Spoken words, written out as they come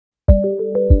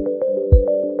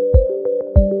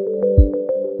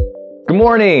Good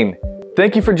morning.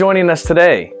 Thank you for joining us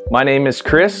today. My name is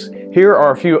Chris. Here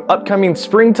are a few upcoming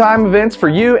springtime events for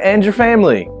you and your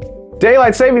family.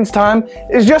 Daylight savings time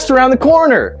is just around the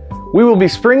corner. We will be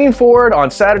springing forward on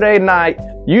Saturday night.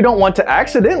 You don't want to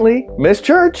accidentally miss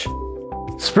church.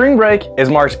 Spring break is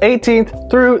March 18th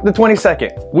through the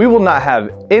 22nd. We will not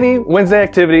have any Wednesday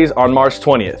activities on March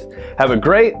 20th. Have a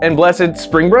great and blessed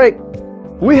spring break.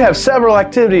 We have several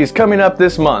activities coming up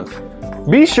this month.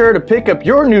 Be sure to pick up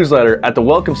your newsletter at the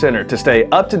Welcome Center to stay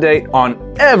up to date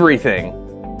on everything.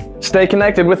 Stay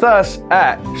connected with us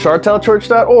at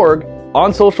shartelchurch.org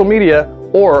on social media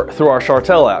or through our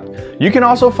Shartel app. You can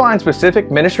also find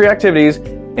specific ministry activities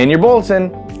in your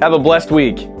bulletin. Have a blessed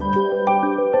week.